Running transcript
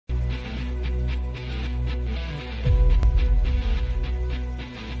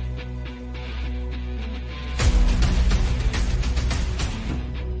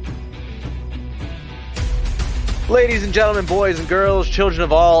Ladies and gentlemen, boys and girls, children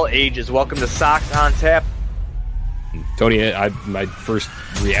of all ages, welcome to Sox on Tap. Tony, my first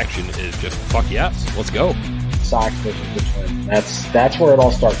reaction is just fuck yes, let's go. Sox versus the Twins. That's where it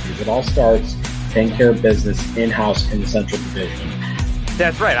all starts. Because it all starts taking care of business in-house in the Central Division.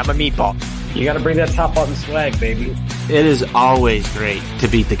 That's right, I'm a meatball. You got to bring that top button swag, baby. It is always great to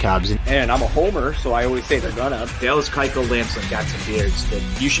beat the Cubs. And I'm a homer, so I always say they're gonna. Dallas Keuchel Lamson got some beards that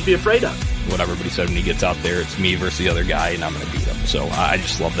you should be afraid of. What everybody said when he gets out there, it's me versus the other guy, and I'm going to beat him. So I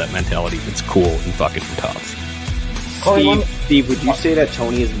just love that mentality. It's cool and fucking tough. Steve, would you say that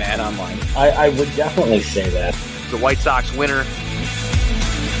Tony is mad online? I would definitely say that. The White Sox winner.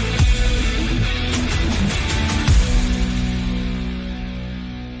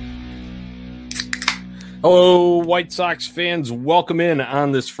 Hello, White Sox fans. Welcome in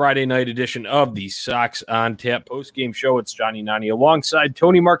on this Friday night edition of the Sox on Tap postgame show. It's Johnny Nani alongside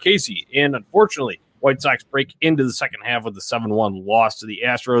Tony Marchese. And unfortunately, White Sox break into the second half with the 7-1 loss to the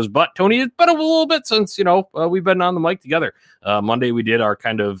Astros. But, Tony, it's been a little bit since, we've been on the mic together. Monday, we did our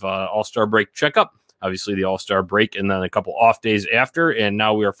kind of all-star break checkup. Obviously, the all-star break and then a couple off days after. And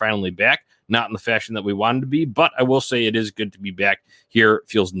now we are finally back. Not in the fashion that we wanted to be. But I will say it is good to be back here. It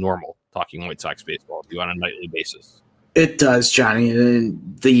feels normal talking White Sox baseball with you on a nightly basis. It does, Johnny.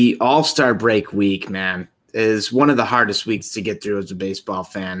 And the all-star break week, man, is one of the hardest weeks to get through as a baseball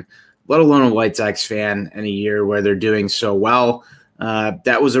fan, let alone a White Sox fan in a year where they're doing so well.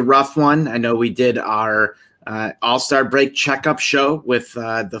 That was a rough one. I know we did our all-star break checkup show with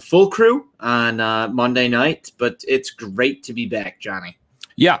the full crew on Monday night, but it's great to be back, Johnny.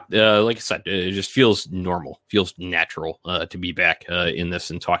 Yeah, like I said, it just feels normal, feels natural to be back in this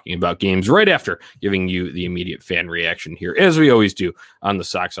and talking about games right after giving you the immediate fan reaction here, as we always do on the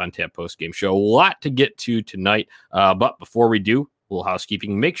Sox on Tap post-game show. A lot to get to tonight, but before we do, a little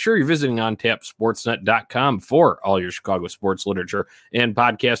housekeeping. Make sure you're visiting ontapsportsnet.com for all your Chicago sports literature and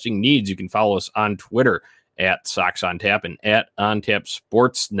podcasting needs. You can follow us on Twitter at Sox on Tap and at On Tap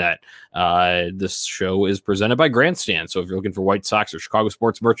Sportsnet. This show is presented by Grandstand. So if you're looking for White Sox or Chicago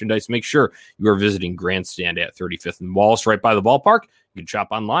sports merchandise, make sure you are visiting Grandstand at 35th and Wallace, right by the ballpark. You can shop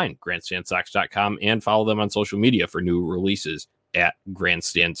online, grandstandsox.com, and follow them on social media for new releases at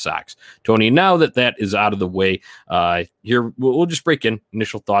Grandstand Sox. Tony, now that is out of the way, here we'll just break in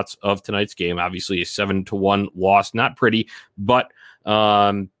initial thoughts of tonight's game. Obviously, a 7-1 loss, not pretty, but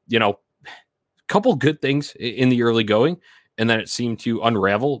couple good things in the early going, and then it seemed to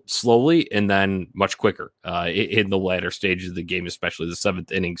unravel slowly and then much quicker in the latter stages of the game, especially the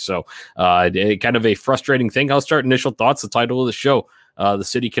seventh inning. So kind of a frustrating thing. I'll start initial thoughts. The title of the show, the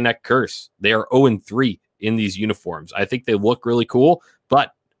City Connect Curse. They are 0-3 in these uniforms. I think they look really cool,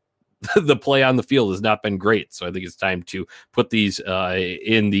 but the play on the field has not been great. So I think it's time to put these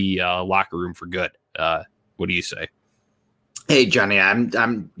in the locker room for good. What do you say? Hey, Johnny,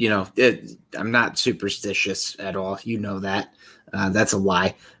 I'm not superstitious at all. You know that. That's a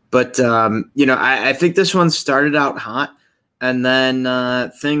lie. But, I think this one started out hot, and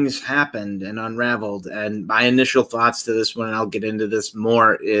then things happened and unraveled. And my initial thoughts to this one, and I'll get into this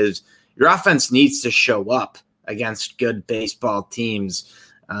more, is your offense needs to show up against good baseball teams.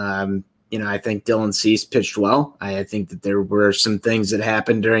 I think Dylan Cease pitched well. I think that there were some things that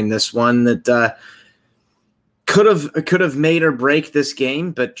happened during this one that could have made or break this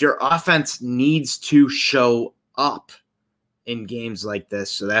game, but your offense needs to show up in games like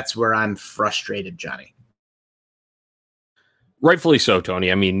this. So that's where I'm frustrated, Johnny. Rightfully so, Tony.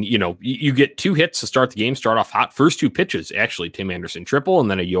 I mean, you get two hits to start the game, start off hot. First two pitches, actually, Tim Anderson triple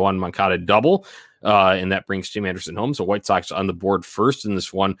and then a Yoan Moncada double. And that brings Tim Anderson home. So White Sox on the board first in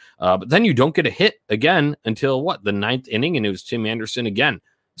this one. But then you don't get a hit again until the ninth inning, and it was Tim Anderson again.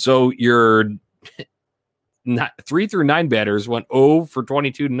 So you're 3 through 9 batters went 0 for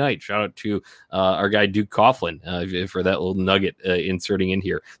 22 tonight. Shout out to our guy Duke Coughlin for that little nugget inserting in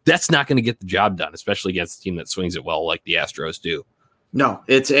here. That's not going to get the job done, especially against a team that swings it well like the Astros do. No,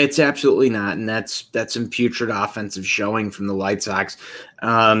 it's absolutely not, and that's some putrid offensive showing from the White Sox.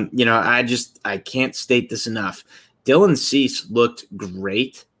 I can't state this enough. Dylan Cease looked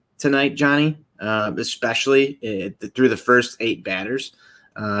great tonight, Johnny, especially through the first 8 batters.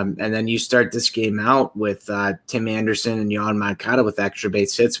 And then you start this game out with Tim Anderson and Yoan Moncada with extra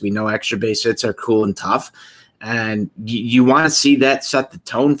base hits. We know extra base hits are cool and tough, and you want to see that set the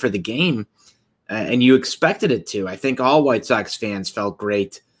tone for the game, and you expected it to. I think all White Sox fans felt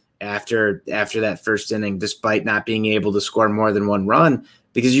great after that first inning, despite not being able to score more than one run,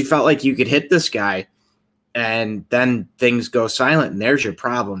 because you felt like you could hit this guy, and then things go silent, and there's your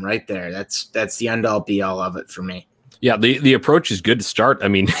problem right there. That's the end-all be-all of it for me. Yeah, the approach is good to start. I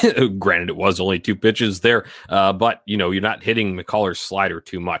mean, granted, it was only 2 pitches there, but you're not hitting McCullers' slider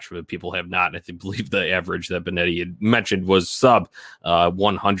too much. People have not. I believe the average that Benetti had mentioned was sub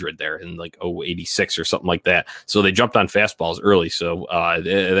 100 there in like 86 or something like that. So they jumped on fastballs early. So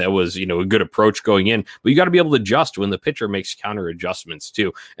that was a good approach going in. But you got to be able to adjust when the pitcher makes counter adjustments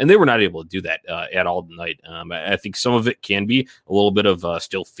too, and they were not able to do that at all tonight. I think some of it can be a little bit of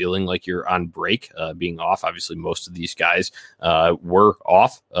still feeling like you're on break, being off. Obviously, most of these guys were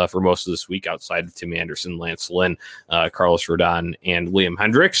off for most of this week outside of Tim Anderson, Lance Lynn, Carlos Rodon, and Liam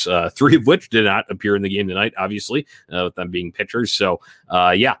Hendricks, 3 of which did not appear in the game tonight, obviously, with them being pitchers. So,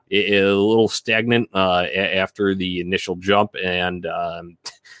 a little stagnant after the initial jump, and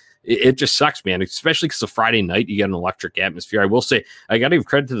it just sucks, man, especially because it's a Friday night. You get an electric atmosphere. I will say, I got to give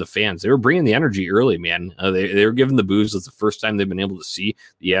credit to the fans. They were bringing the energy early, man. They were giving the booze. It's the first time they've been able to see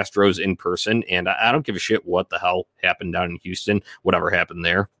the Astros in person. And I don't give a shit what the hell happened down in Houston, whatever happened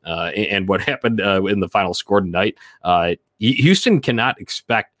there, and what happened in the final score tonight. Houston cannot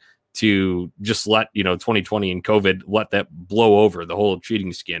expect to just let 2020 and COVID let that blow over the whole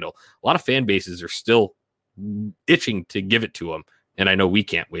cheating scandal. A lot of fan bases are still itching to give it to them. And I know we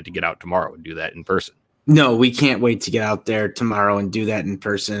can't wait to get out tomorrow and do that in person. No, we can't wait to get out there tomorrow and do that in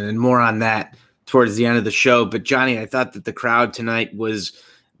person, and more on that towards the end of the show. But Johnny, I thought that the crowd tonight was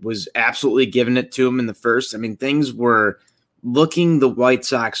absolutely giving it to him in the first. I mean, things were looking the White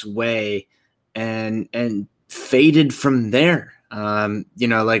Sox way and faded from there.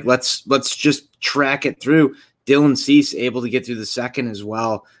 Let's just track it through. Dylan Cease able to get through the second as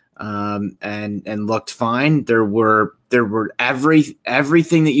well. And looked fine. There were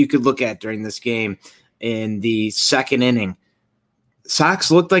everything that you could look at during this game in the second inning.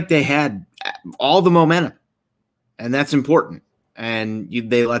 Sox looked like they had all the momentum, and that's important. And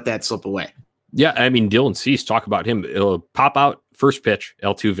they let that slip away. Yeah, I mean, Dylan Cease, talk about him. It'll pop out first pitch,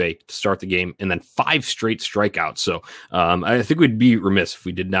 Altuve, to start the game, and then 5 straight strikeouts. So I think we'd be remiss if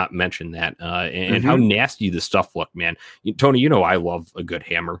we did not mention that and how nasty the stuff looked, man. Tony, I love a good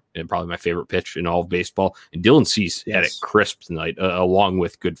hammer, and probably my favorite pitch in all of baseball. And Dylan Cease had it crisp tonight, along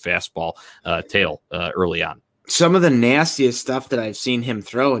with good fastball tail early on. Some of the nastiest stuff that I've seen him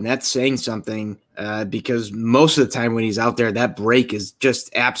throw, and that's saying something because most of the time when he's out there, that break is just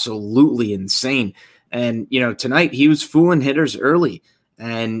absolutely insane. And, tonight he was fooling hitters early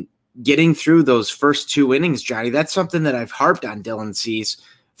and getting through those first 2 innings, Johnny. That's something that I've harped on Dylan Cease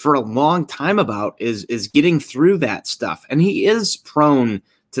for a long time about is getting through that stuff. And he is prone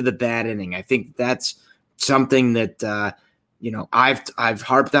to the bad inning. I think that's something that, I've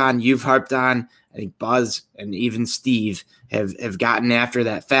harped on, you've harped on. I think Buzz and even Steve have gotten after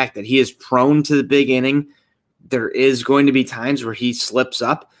that fact that he is prone to the big inning. There is going to be times where he slips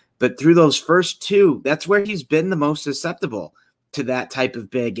up, but through those first 2, that's where he's been the most susceptible to that type of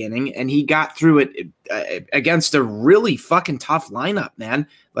big inning. And he got through it against a really fucking tough lineup, man.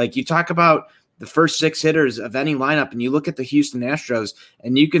 Like, you talk about the first 6 hitters of any lineup, and you look at the Houston Astros,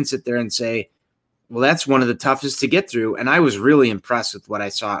 and you can sit there and say, well, that's one of the toughest to get through. And I was really impressed with what I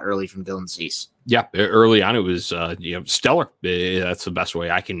saw early from Dylan Cease. Yeah, early on it was stellar. That's the best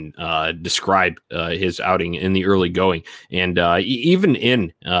way I can describe his outing in the early going. And even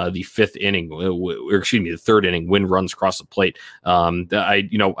in the 5th inning, the 3rd inning, when runs across the plate, I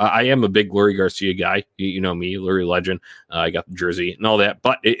am a big Leury Garcia guy. You know me, Leury legend. I got the jersey and all that.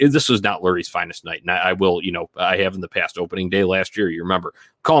 But this was not Leury's finest night. And I will, I have in the past, opening day last year, you remember,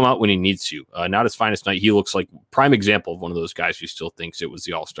 call him out when he needs to. Not his finest night. He looks like prime example of one of those guys who still thinks it was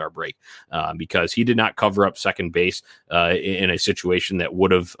the All-Star break. Because he did not cover up second base in a situation that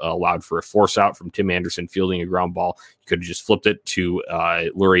would have allowed for a force out from Tim Anderson fielding a ground ball. He could have just flipped it to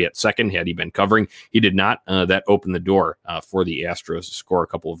Leury at second had he been covering. He did not. That opened the door for the Astros to score a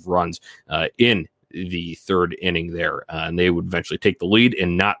couple of runs in the 3rd inning there, and they would eventually take the lead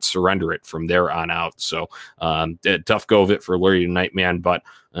and not surrender it from there on out. So tough go of it for Leury tonight, man. But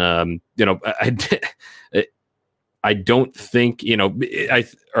I don't think all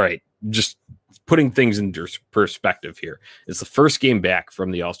right. Just putting things into perspective here. It's the first game back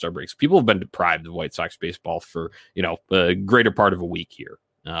from the All-Star breaks. People have been deprived of White Sox baseball for, a greater part of a week here.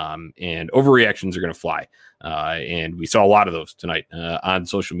 And overreactions are going to fly. And we saw a lot of those tonight on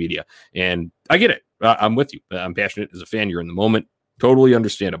social media. And I get it. I'm with you. I'm passionate as a fan. You're in the moment. Totally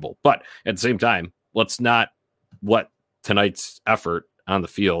understandable. But at the same time, let's not let tonight's effort on the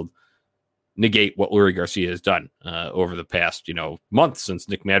field negate what Leury Garcia has done over the past, month since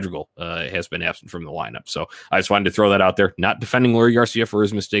Nick Madrigal has been absent from the lineup. So I just wanted to throw that out there. Not defending Leury Garcia for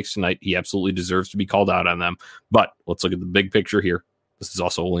his mistakes tonight. He absolutely deserves to be called out on them. But let's look at the big picture here. This is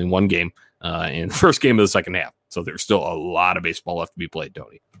also only 1 game in the first game of the second half. So there's still a lot of baseball left to be played,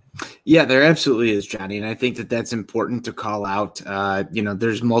 Tony. Yeah, there absolutely is, Johnny. And I think that that's important to call out.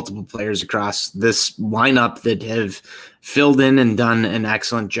 There's multiple players across this lineup that have filled in and done an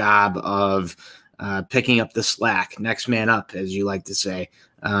excellent job of picking up the slack, next man up, as you like to say.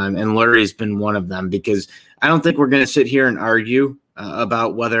 And Leury's been one of them, because I don't think we're going to sit here and argue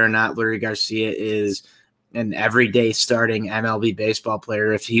about whether or not Leury Garcia is an everyday starting MLB baseball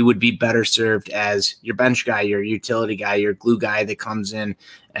player, if he would be better served as your bench guy, your utility guy, your glue guy that comes in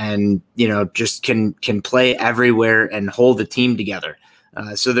and, just can play everywhere and hold the team together.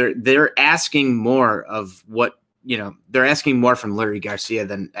 So they're asking more of what, they're asking more from Leury Garcia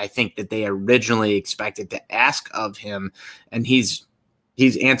than I think that they originally expected to ask of him. And he's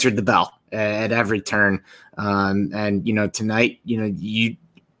answered the bell at every turn. And tonight,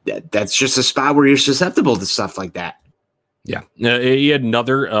 that's just a spot where you're susceptible to stuff like that. Yeah. He had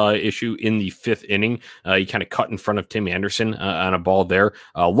another issue in the fifth inning. He kind of cut in front of Tim Anderson on a ball there.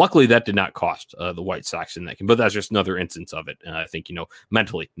 Luckily, that did not cost the White Sox in that game, but that's just another instance of it. I think,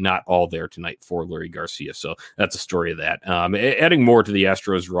 mentally not all there tonight for Leury Garcia. So that's a story of that. Adding more to the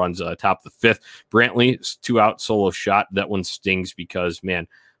Astros runs, top of the fifth, Brantley, 2-out solo shot. That one stings because, man,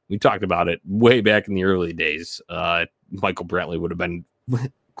 we talked about it way back in the early days. Michael Brantley would have been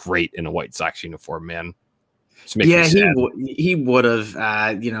great in a White Sox uniform, man. Yeah, he would have.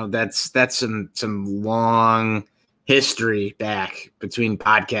 That's some long history back between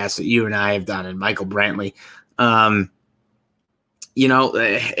podcasts that you and I have done, and Michael Brantley.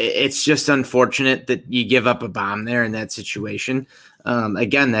 It's just unfortunate that you give up a bomb there in that situation.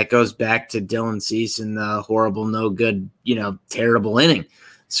 Again, that goes back to Dylan Cease and the horrible, no good, terrible inning.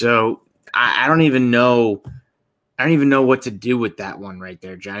 So I don't even know what to do with that one right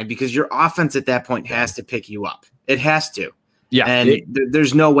there, Johnny, because your offense at that point has to pick you up. It has to. Yeah. And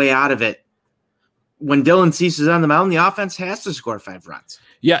there's no way out of it. When Dylan Cease is on the mound, the offense has to score 5 runs.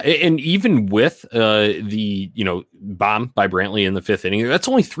 Yeah, and even with the bomb by Brantley in the fifth inning, that's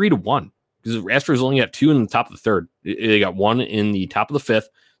only 3-1 because the Astros only got 2 in the top of the third. They got 1 in the top of the fifth.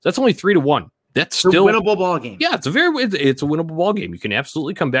 So that's only 3-1. That's still a winnable ball game. Yeah, it's a winnable ball game. You can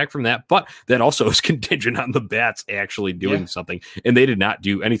absolutely come back from that, but that also is contingent on the bats actually doing something. And they did not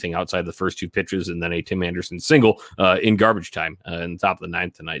do anything outside the first 2 pitches and then a Tim Anderson single in garbage time in the top of the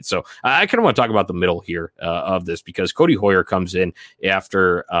ninth tonight. So I kind of want to talk about the middle here of this because Cody Hoyer comes in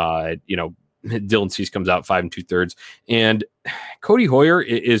after Dylan Cease comes out 5 2/3, and Cody Hoyer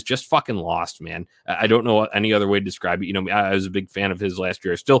is just fucking lost, man. I don't know any other way to describe it. I was a big fan of his last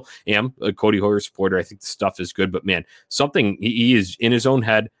year. I still am a Cody Hoyer supporter. I think the stuff is good, but man, he is in his own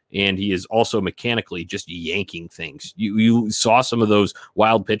head, and he is also mechanically just yanking things. You saw some of those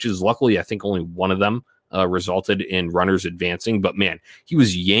wild pitches. Luckily, I think only one of them resulted in runners advancing, but man, he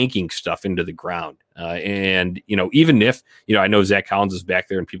was yanking stuff into the ground. And even if, I know Zach Collins is back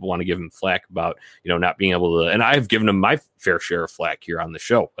there and people want to give him flack about, not being able to, and I've given him my fair share of flack here on the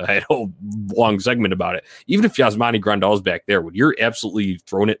show. I had a whole long segment about it. Even if Yasmani Grandal's back there, when you're absolutely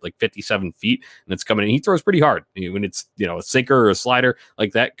throwing it like 57 feet and it's coming in, he throws pretty hard. When it's, a sinker or a slider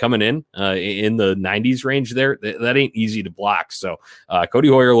like that coming in the 90s range there, that ain't easy to block. So Cody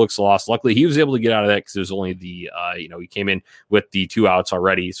Hoyer looks lost. Luckily, he was able to get out of that because there's only the, he came in with the 2 outs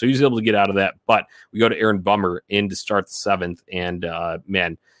already. So he was able to get out of that. But we go to Aaron Bummer in to start the 7th. And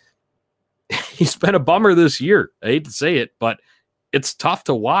man, he's been a bummer this year. I hate to say it, but it's tough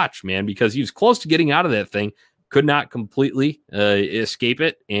to watch, man, because he was close to getting out of that thing, could not completely escape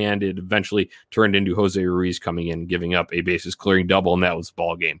it. And it eventually turned into Jose Ruiz coming in, giving up a bases clearing double. And that was the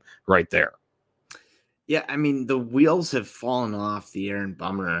ball game right there. Yeah. I mean, the wheels have fallen off the Aaron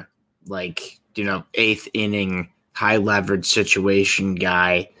Bummer, 8th inning, high leverage situation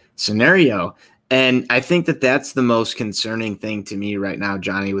guy scenario. And I think that that's the most concerning thing to me right now,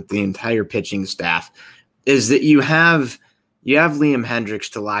 Johnny, with the entire pitching staff, is that you have Liam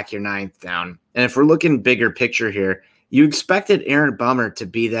Hendriks to lock your 9th down. And if we're looking bigger picture here, you expected Aaron Bummer to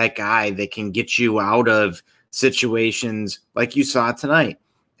be that guy that can get you out of situations like you saw tonight.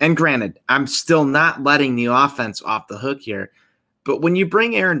 And granted, I'm still not letting the offense off the hook here, but when you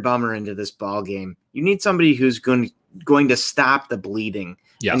bring Aaron Bummer into this ball game, you need somebody who's going to stop the bleeding.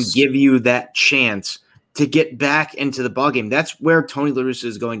 Yes. And give you that chance to get back into the ballgame. That's where Tony La Russa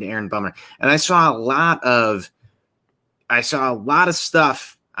is going to Aaron Bummer. And I saw a lot of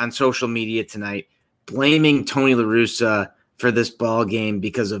stuff on social media tonight blaming Tony La Russa for this ball game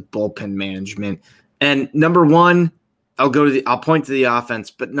because of bullpen management. And number one, I'll point to the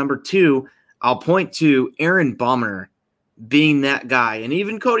offense, but number 2, I'll point to Aaron Bummer being that guy, and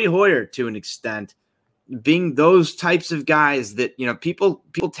even Cody Hoyer to an extent, being those types of guys that, people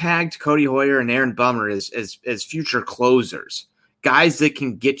tagged Cody Hoyer and Aaron Bummer as future closers, guys that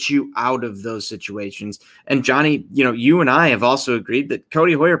can get you out of those situations. And Johnny, you and I have also agreed that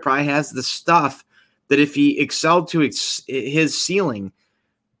Cody Hoyer probably has the stuff that if he excelled to his ceiling,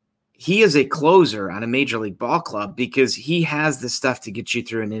 he is a closer on a major league ball club because he has the stuff to get you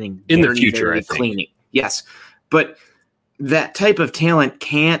through an inning in the future, I think. Cleaning. Yes. But that type of talent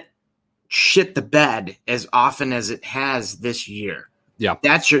can't shit the bed as often as it has this year. Yeah.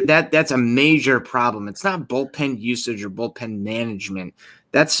 That's a major problem. It's not bullpen usage or bullpen management.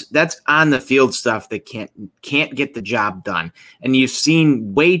 That's on the field stuff that can't get the job done. And you've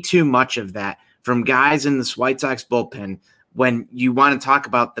seen way too much of that from guys in this White Sox bullpen. When you want to talk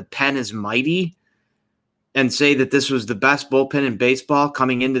about the pen is mighty and say that this was the best bullpen in baseball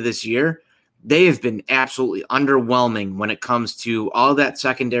coming into this year, they have been absolutely underwhelming when it comes to all that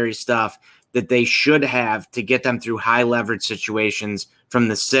secondary stuff that they should have to get them through high leverage situations from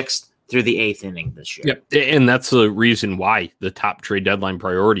the 6th through the 8th inning this year. Yep. And that's the reason why the top trade deadline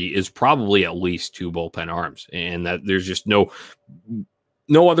priority is probably at least 2 bullpen arms, and that there's just no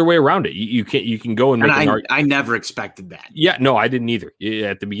other way around it. You can go and make an argument. I never expected that. Yeah, no, I didn't either.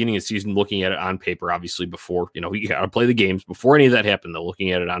 At the beginning of the season, looking at it on paper, obviously before, you got to play the games. Before any of that happened, though,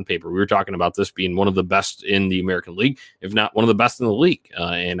 looking at it on paper, we were talking about this being one of the best in the American League, if not one of the best in the league.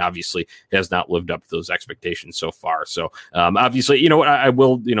 And obviously has not lived up to those expectations so far. So obviously, I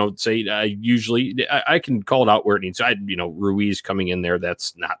will, say I can call it out where it needs. Ruiz coming in there,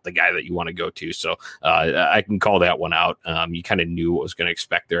 that's not the guy that you want to go to. So I can call that one out. You kind of knew what was going to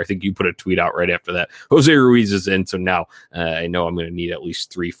expect there. I think you put a tweet out right after that. Jose Ruiz is in, so now I know I'm going to need at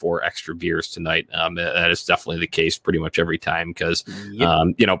least 3-4 extra beers tonight. That is definitely the case pretty much every time because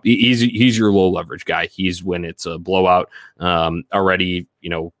he's your low leverage guy. He's when it's a blowout already.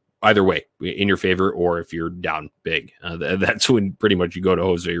 Either way, in your favor, or if you're down big, that's when pretty much you go to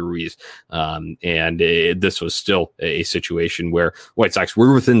Jose Ruiz. This was still a situation where White Sox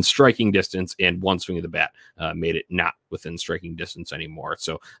were within striking distance, and one swing of the bat made it not within striking distance anymore.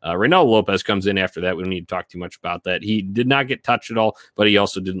 So Reynaldo Lopez comes in after that. We don't need to talk too much about that. He did not get touched at all, but he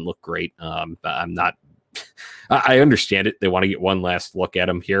also didn't look great. I understand it. They want to get one last look at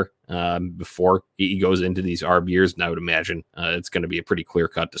him here before he goes into these ARB years, and I would imagine it's going to be a pretty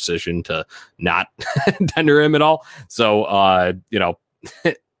clear-cut decision to not tender him at all. So,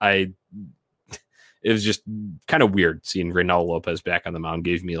 it was just kind of weird seeing Reynaldo Lopez back on the mound.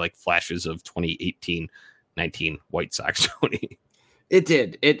 Gave me like flashes of 2018-19 White Sox. Tony. It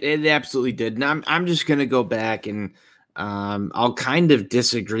did. It absolutely did. And I'm just going to go back and I'll kind of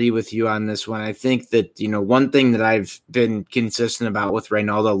disagree with you on this one. I think that, one thing that I've been consistent about with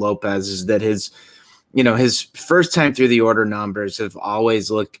Reynaldo Lopez is that his first time through the order numbers have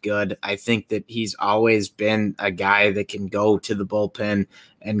always looked good. I think that he's always been a guy that can go to the bullpen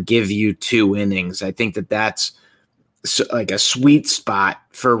and give you 2 innings. I think that that's like a sweet spot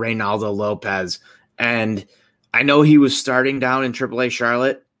for Reynaldo Lopez. And I know he was starting down in AAA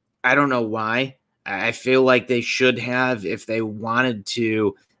Charlotte. I don't know why. I feel like they should have, if they wanted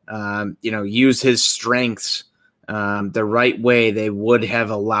to, use his strengths the right way, they would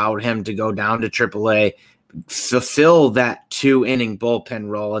have allowed him to go down to AAA, fulfill that 2-inning bullpen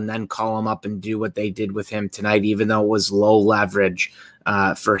role, and then call him up and do what they did with him tonight, even though it was low leverage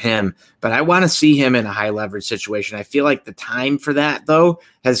for him. But I want to see him in a high leverage situation. I feel like the time for that, though,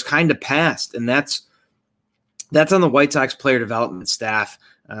 has kind of passed, and that's on the White Sox player development staff.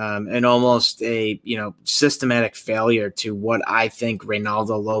 And almost a systematic failure to what I think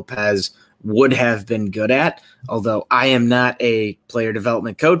Reynaldo Lopez would have been good at. Although I am not a player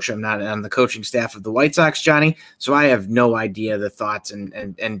development coach, I'm not on the coaching staff of the White Sox, Johnny. So I have no idea the thoughts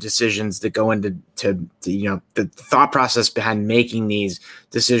and decisions that go into the thought process behind making these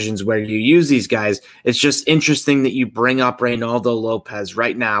decisions where you use these guys. It's just interesting that you bring up Reynaldo Lopez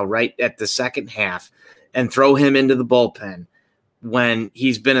right now, right at the second half, and throw him into the bullpen. When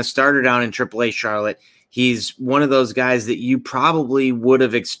he's been a starter down in AAA Charlotte, he's one of those guys that you probably would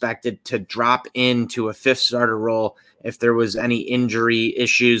have expected to drop into a 5th starter role if there was any injury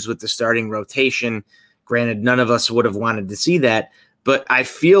issues with the starting rotation. Granted, none of us would have wanted to see that, but I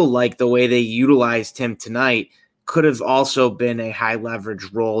feel like the way they utilized him tonight could have also been a high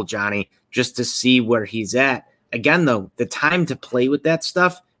leverage role, Johnny, just to see where he's at. Again, though, the time to play with that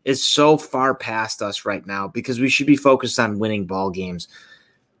stuff is so far past us right now because we should be focused on winning ball games.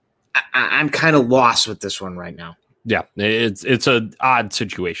 I'm kind of lost with this one right now. Yeah, it's an odd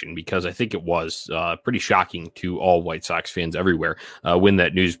situation because I think it was pretty shocking to all White Sox fans everywhere when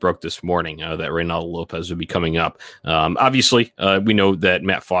that news broke this morning that Reynaldo Lopez would be coming up. Obviously, we know that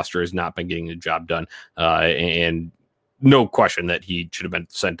Matt Foster has not been getting the job done, and no question that he should have been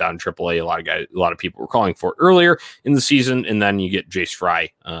sent down to AAA. A lot of people were calling for it earlier in the season, and then you get Jace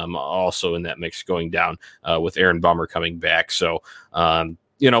Fry also in that mix going down with Aaron Bummer coming back. So.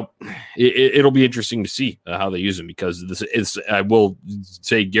 It'll be interesting to see how they use him because this is, I will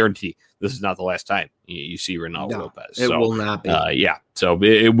say, guarantee this is not the last time you see Reynaldo Lopez. It will not be. So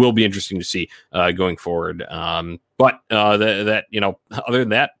it will be interesting to see going forward. But other than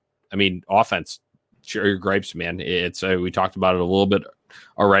that, I mean, offense, share your gripes, man. It's we talked about it a little bit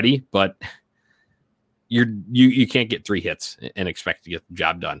already, but you can't get 3 hits and expect to get the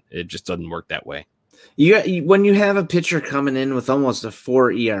job done. It just doesn't work that way. When you have a pitcher coming in with almost a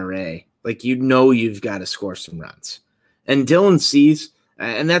 4 ERA, like you've got to score some runs. And Dylan Cease,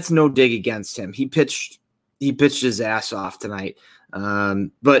 and that's no dig against him. He pitched his ass off tonight.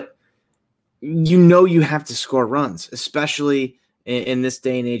 But you have to score runs, especially in this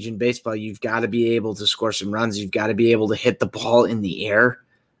day and age in baseball. You've got to be able to score some runs. You've got to be able to hit the ball in the air.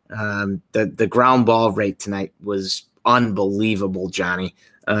 The ground ball rate tonight was unbelievable, Johnny.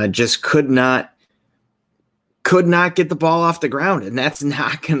 Just could not get the ball off the ground, and it's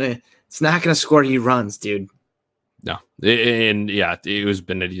not gonna score you runs, dude. No, and yeah, it was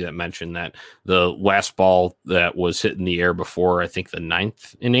Benetti that mentioned that the last ball that was hit in the air before, I think the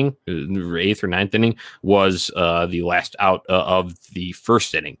 8th or 9th inning was the last out of the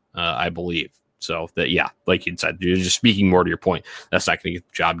first inning, I believe. So that, yeah, like you said, you're just speaking more to your point. That's not going to get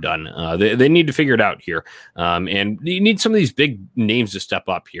the job done. They need to figure it out here. And you need some of these big names to step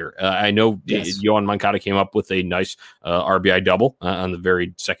up here. I know Yoan Moncada came up with a nice RBI double on the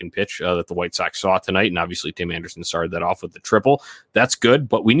very second pitch that the White Sox saw tonight. And obviously Tim Anderson started that off with the triple. That's good.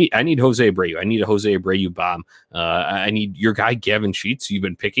 But I need Jose Abreu. I need a Jose Abreu bomb. I need your guy, Gavin Sheets, you've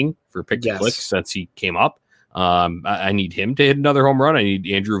been picking for pick and click since he came up. I need him to hit another home run. I need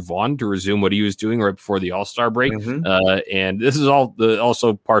Andrew Vaughn to resume what he was doing right before the All-Star break. And this is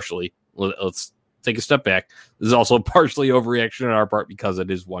also partially, let's take a step back. This is also partially overreaction on our part because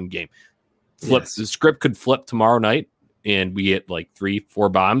it is one game. The script could flip tomorrow night and we get like 3-4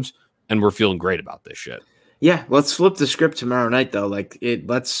 bombs and we're feeling great about this shit. Yeah, let's flip the script tomorrow night, though.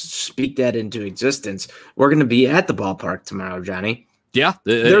 Let's speak that into existence. We're going to be at the ballpark tomorrow, Johnny. Yeah.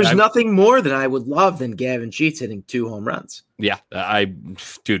 There's nothing more that I would love than Gavin Sheets hitting 2 home runs. Yeah.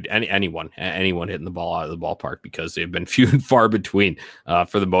 Anyone hitting the ball out of the ballpark because they've been few and far between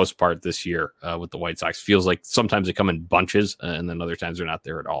for the most part this year with the White Sox. Feels like sometimes they come in bunches and then other times they're not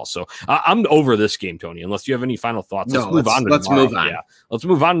there at all. So I'm over this game, Tony, unless you have any final thoughts. Let's move on. Yeah. Let's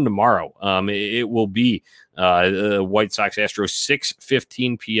move on to tomorrow. It will be White Sox Astros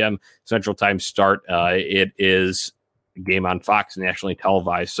 6:15 p.m. Central Time start. It is game on Fox, nationally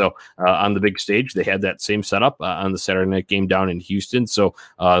televised. So on the big stage, they had that same setup on the Saturday night game down in Houston. So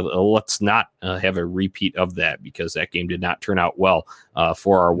let's not have a repeat of that because that game did not turn out well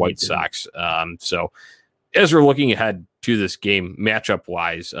for our White Sox. So as we're looking ahead to this game matchup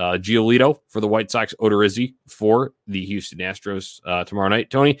wise, Giolito for the White Sox, Odorizzi for the Houston Astros tomorrow night.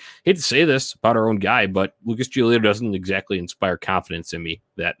 Tony, hate to say this about our own guy, but Lucas Giolito doesn't exactly inspire confidence in me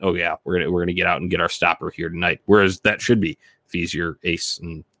that, oh yeah, we're gonna get out and get our stopper here tonight. Whereas that should be if he's your ace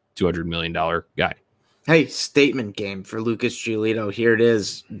and $200 million guy. Hey, statement game for Lucas Giolito. Here it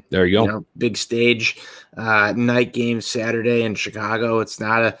is. There you go. Big stage, night game Saturday in Chicago. It's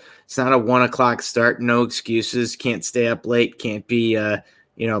not a 1:00 start. No excuses. Can't stay up late. Can't be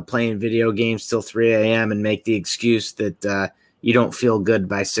playing video games till 3 a.m. and make the excuse that you don't feel good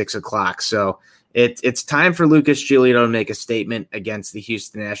by 6 o'clock. So it's time for Lucas Giolito to make a statement against the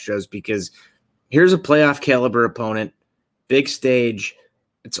Houston Astros because here's a playoff caliber opponent, big stage.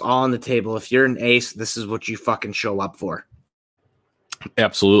 It's all on the table. If you're an ace, this is what you fucking show up for.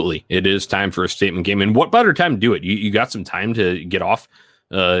 Absolutely. It is time for a statement game. And what better time to do it? You got some time to get off,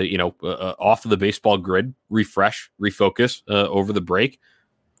 off of the baseball grid, refresh, refocus over the break.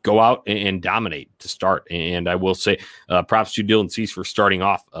 Go out and dominate to start. And I will say props to Dylan Cease for starting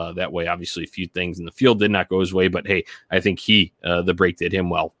off that way. Obviously, a few things in the field did not go his way, but hey, I think the break did him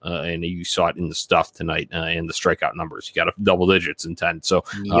well. And you saw it in the stuff tonight and the strikeout numbers. He got a double digits in 10. So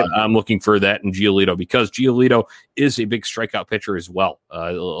I'm looking for that in Giolito because Giolito is a big strikeout pitcher as well.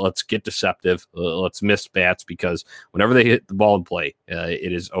 Let's get deceptive. Let's miss bats because whenever they hit the ball in play,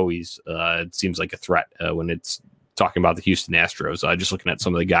 it is always, it seems like a threat when it's talking about the Houston Astros. Just looking at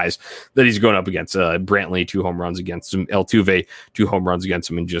some of the guys that he's going up against. Brantley, 2 home runs against him. Altuve, 2 home runs against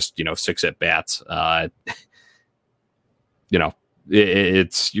him in just 6 at bats.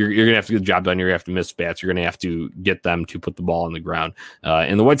 it's you're going to have to get the job done. You're going to have to miss bats. You're going to have to get them to put the ball on the ground.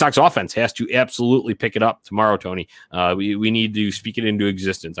 And the White Sox offense has to absolutely pick it up tomorrow, Tony. We need to speak it into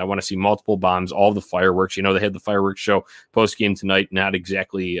existence. I want to see multiple bombs, all the fireworks. They had the fireworks show post game tonight. Not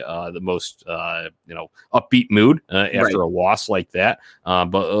exactly the most upbeat mood after a loss like that.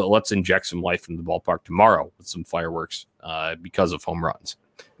 But let's inject some life into the ballpark tomorrow with some fireworks because of home runs.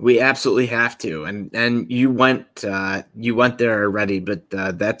 We absolutely have to, and you went there already, but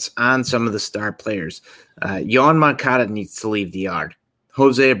that's on some of the star players. Yoan Moncada needs to leave the yard.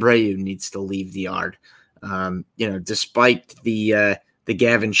 Jose Abreu needs to leave the yard. Despite the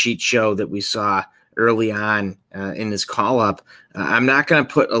Gavin Sheets show that we saw early on in his call up, I'm not going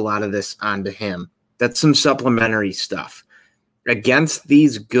to put a lot of this onto him. That's some supplementary stuff. Against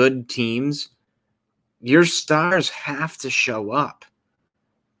these good teams, your stars have to show up.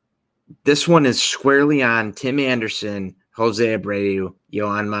 This one is squarely on Tim Anderson, Jose Abreu,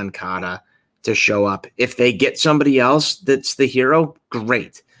 Yoan Moncada to show up. If they get somebody else that's the hero,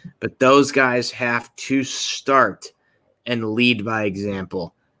 great. But those guys have to start and lead by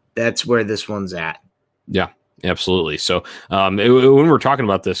example. That's where this one's at. Yeah. Absolutely. So when we're talking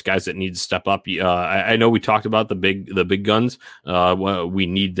about this, guys that need to step up, I know we talked about the big guns. We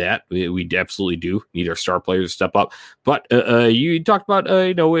need that. We absolutely do need our star players to step up. But you talked about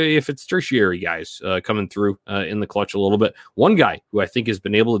if it's tertiary guys coming through in the clutch a little bit. One guy who I think has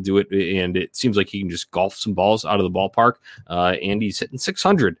been able to do it, and it seems like he can just golf some balls out of the ballpark. And he's hitting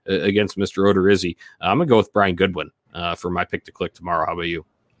 600 against Mr. Odorizzi. I'm gonna go with Brian Goodwin for my pick to click tomorrow. How about you?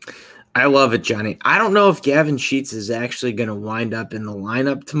 I love it, Johnny. I don't know if Gavin Sheets is actually going to wind up in the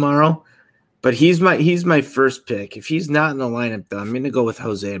lineup tomorrow, but he's my first pick. If he's not in the lineup, though, I'm going to go with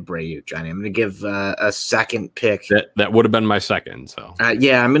Jose Abreu, Johnny. I'm going to give a second pick. That would have been my second. So I'm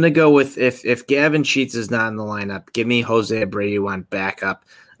going to go with if Gavin Sheets is not in the lineup, give me Jose Abreu on backup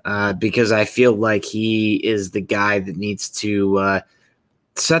because I feel like he is the guy that needs to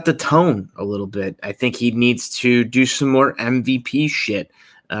set the tone a little bit. I think he needs to do some more MVP shit.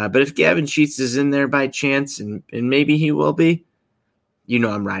 But if Gavin Sheets is in there by chance, and maybe he will be,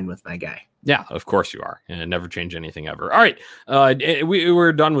 I'm riding with my guy. Yeah, of course you are. And never change anything ever. All right.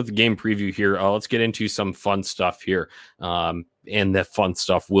 We're done with the game preview here. Let's get into some fun stuff here. And that fun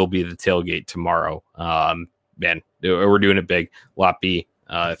stuff will be the tailgate tomorrow. Man, we're doing it big. Lot B.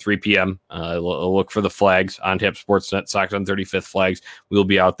 3 p.m. Look for the flags on Tap Sportsnet, Sox on 35th flags. We'll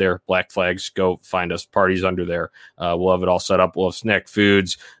be out there. Black flags. Go find us. Parties under there. We'll have it all set up. We'll have snack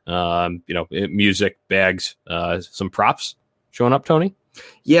foods, music, bags, some props showing up, Tony.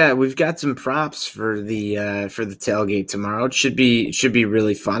 Yeah, we've got some props for the tailgate tomorrow. It should be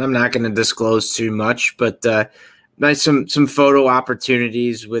really fun. I'm not going to disclose too much, but nice some photo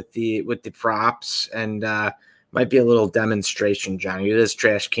opportunities with the props and. Might be a little demonstration, Johnny. It is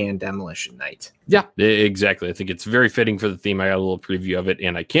trash can demolition night. Yeah, exactly. I think it's very fitting for the theme. I got a little preview of it,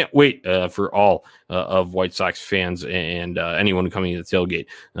 and I can't wait for all of White Sox fans and anyone coming to the tailgate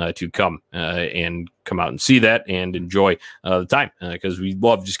to come and come out and see that and enjoy the time because we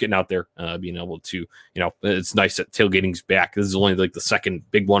love just getting out there, being able to, it's nice that tailgating's back. This is only like the second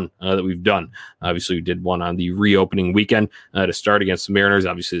big one that we've done. Obviously, we did one on the reopening weekend to start against the Mariners.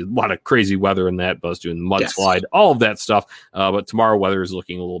 Obviously, a lot of crazy weather in that. Buzz doing the mudslide, all of that stuff. But tomorrow, weather is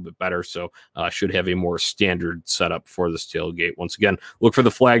looking a little bit better, so should have a more standard setup for this tailgate. Once again, look for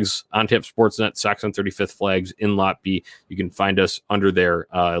the flags on Tap Sportsnet, Sox on 35th flags in Lot B. You can find us under there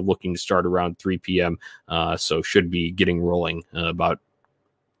looking to start around 3 p.m. So should be getting rolling about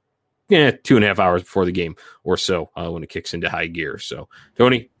 2.5 hours before the game or so when it kicks into high gear. So,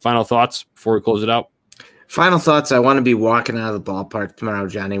 Tony, final thoughts before we close it out? Final thoughts. I want to be walking out of the ballpark tomorrow,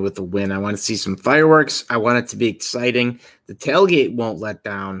 Johnny, with a win. I want to see some fireworks. I want it to be exciting. The tailgate won't let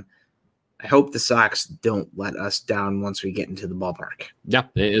down. I hope the Sox don't let us down once we get into the ballpark. Yeah,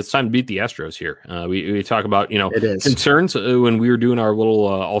 it's time to beat the Astros here. We talk about, concerns when we were doing our little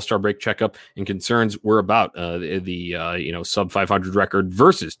All-Star break checkup, and concerns were about the sub 500 record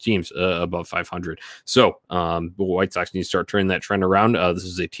versus teams above 500. So the White Sox need to start turning that trend around. This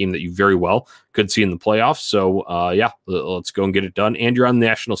is a team that you very well could see in the playoffs. So let's go and get it done. And you're on the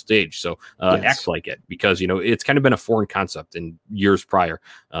national stage, so act like it, because it's kind of been a foreign concept in years prior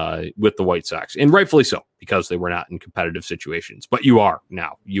with the White Sox, and rightfully so, because they were not in competitive situations. But you are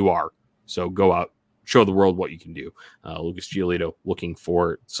now. You are. So go out, show the world what you can do. Lucas Giolito looking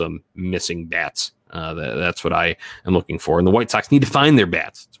for some missing bats. That's what I am looking for. And the White Sox need to find their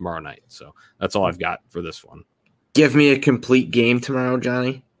bats tomorrow night. So that's all I've got for this one. Give me a complete game tomorrow,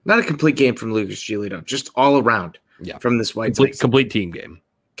 Johnny. Not a complete game from Lucas Giolito, just all around from this White Sox. Complete team game.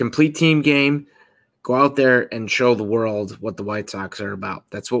 Complete team game. go out there and show the world what the White Sox are about.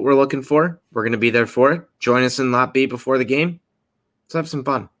 That's what we're looking for. We're going to be there for it. Join us in Lot B before the game. Let's have some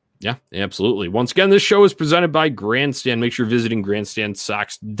fun. Yeah, absolutely. Once again, this show is presented by Grandstand. Make sure you're visiting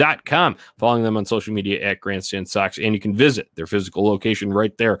grandstandsox.com, following them on social media at Grandstand Sox, and you can visit their physical location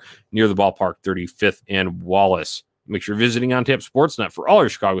right there near the ballpark, 35th and Wallace. Make sure you're visiting On Tap Sportsnet for all your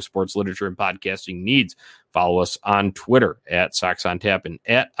Chicago sports literature and podcasting needs. Follow us on Twitter at Sox on Tap and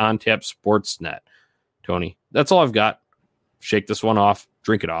at On Tap Sportsnet. Tony, that's all I've got. Shake this one off,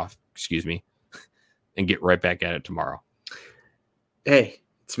 drink it off, and get right back at it tomorrow. Hey,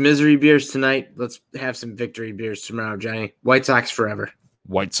 it's misery beers tonight. Let's have some victory beers tomorrow, Johnny. White Sox forever.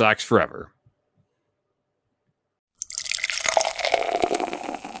 White Sox forever.